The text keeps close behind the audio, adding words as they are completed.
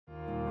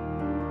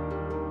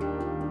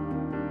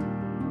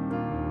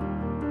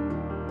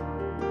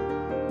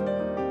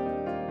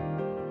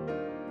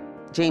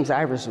James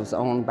Ivers was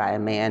owned by a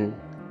man,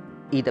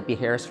 E.W.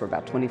 Harris, for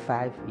about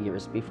 25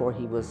 years before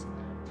he was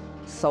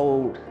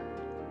sold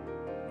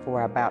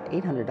for about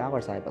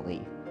 $800, I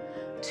believe,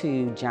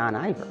 to John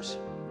Ivers.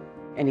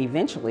 And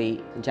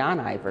eventually, John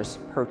Ivers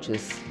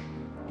purchased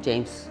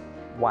James'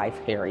 wife,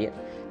 Harriet,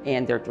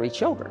 and their 3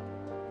 children.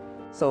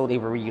 So they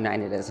were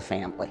reunited as a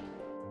family.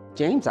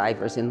 James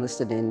Ivers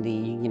enlisted in the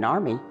Union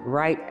Army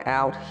right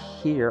out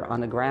here on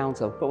the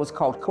grounds of what was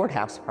called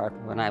Courthouse Park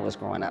when I was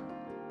growing up.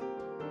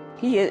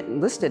 He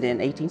enlisted in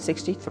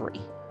 1863,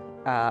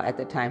 at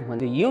the time when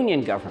the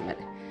Union government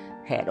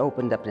had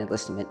opened up an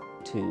enlistment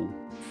to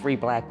free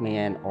black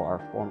men or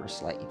former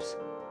slaves.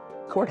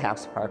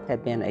 Courthouse Park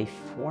had been a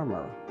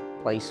former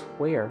place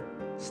where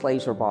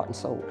slaves were bought and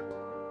sold.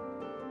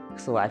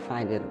 So I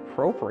find it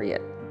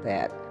appropriate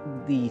that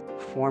the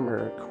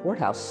former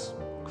courthouse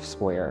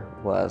square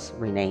was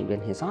renamed in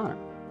his honor.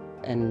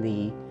 And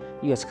the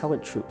U.S.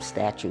 Colored Troops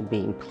statue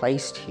being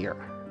placed here,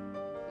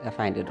 I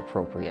find it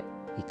appropriate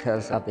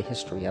because of the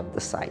history of the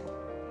site.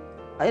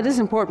 It is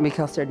important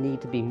because there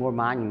need to be more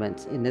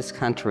monuments in this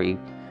country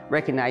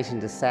recognizing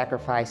the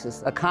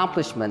sacrifices,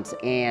 accomplishments,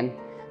 and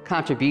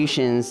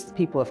contributions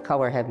people of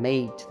color have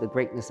made to the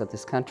greatness of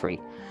this country.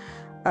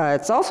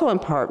 It's also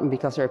important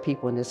because there are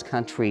people in this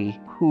country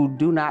who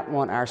do not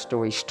want our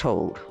stories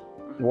told,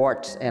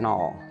 warts and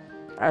all.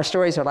 Our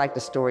stories are like the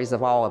stories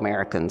of all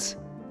Americans.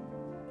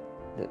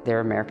 They're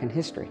American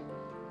history.